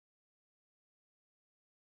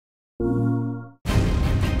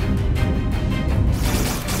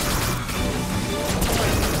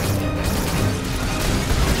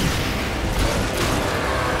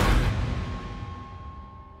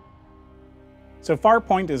So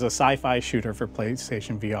Farpoint is a sci-fi shooter for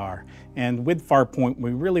PlayStation VR. And with Farpoint, we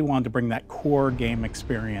really wanted to bring that core game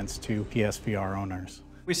experience to PSVR owners.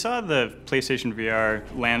 We saw the PlayStation VR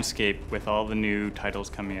landscape with all the new titles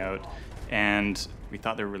coming out, and we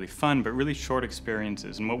thought they were really fun, but really short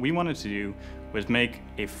experiences. And what we wanted to do was make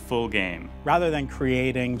a full game. Rather than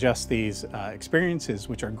creating just these experiences,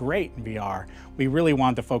 which are great in VR, we really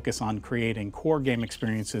wanted to focus on creating core game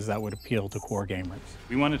experiences that would appeal to core gamers.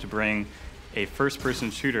 We wanted to bring a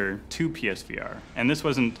first-person shooter to PSVR. And this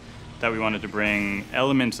wasn't that we wanted to bring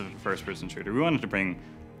elements of a first-person shooter. We wanted to bring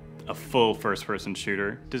a full first-person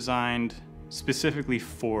shooter designed specifically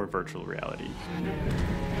for virtual reality.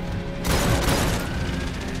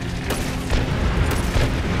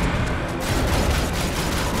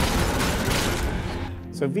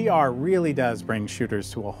 So VR really does bring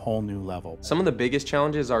shooters to a whole new level. Some of the biggest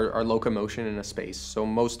challenges are locomotion in a space. So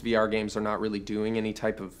most VR games are not really doing any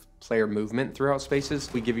type of player movement throughout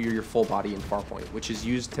spaces. We give you your full body in Farpoint, which is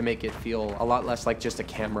used to make it feel a lot less like just a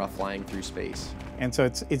camera flying through space. And so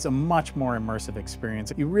it's a much more immersive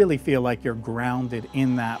experience. You really feel like you're grounded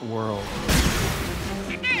in that world.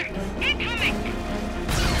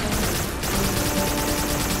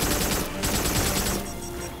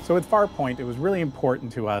 So with Farpoint, it was really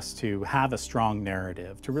important to us to have a strong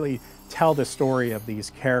narrative, to really tell the story of these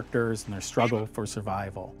characters and their struggle for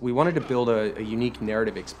survival. We wanted to build a unique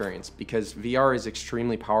narrative experience because VR is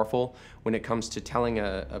extremely powerful when it comes to telling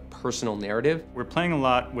a personal narrative. We're playing a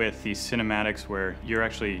lot with these cinematics where you're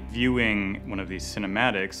actually viewing one of these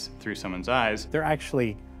cinematics through someone's eyes. They're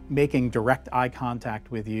actually making direct eye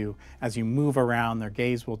contact with you. As you move around, their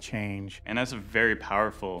gaze will change. And that's a very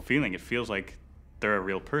powerful feeling. It feels like they're a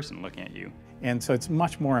real person looking at you. And so it's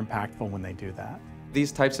much more impactful when they do that.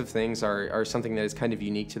 These types of things are something that is kind of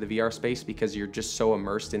unique to the VR space because you're just so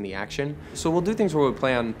immersed in the action. So we'll do things where we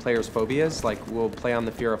play on players' phobias, like we'll play on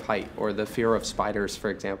the fear of height or the fear of spiders,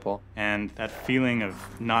 for example. And that feeling of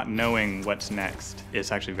not knowing what's next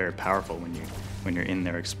is actually very powerful when you're in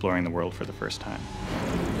there exploring the world for the first time.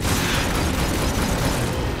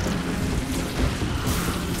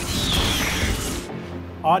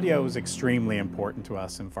 Audio is extremely important to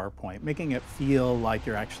us in Farpoint, making it feel like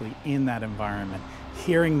you're actually in that environment,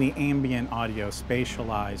 hearing the ambient audio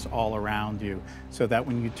spatialized all around you so that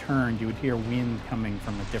when you turned, you would hear wind coming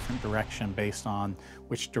from a different direction based on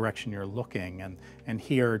which direction you're looking, and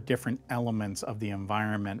hear different elements of the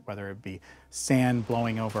environment, whether it be sand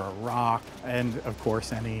blowing over a rock, and of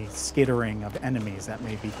course any skittering of enemies that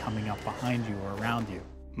may be coming up behind you or around you.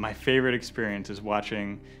 My favorite experience is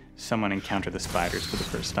watching someone encounter the spiders for the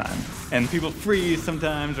first time. And people freeze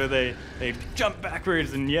sometimes, or they jump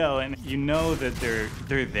backwards and yell, and you know that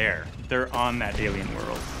they're there. They're on that alien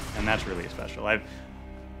world, and that's really special.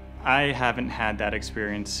 I haven't had that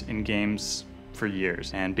experience in games for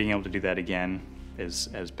years, and being able to do that again has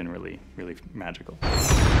been really, really magical.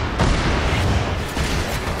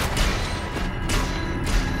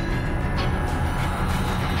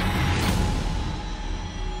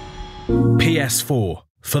 PS4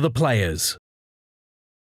 for the players.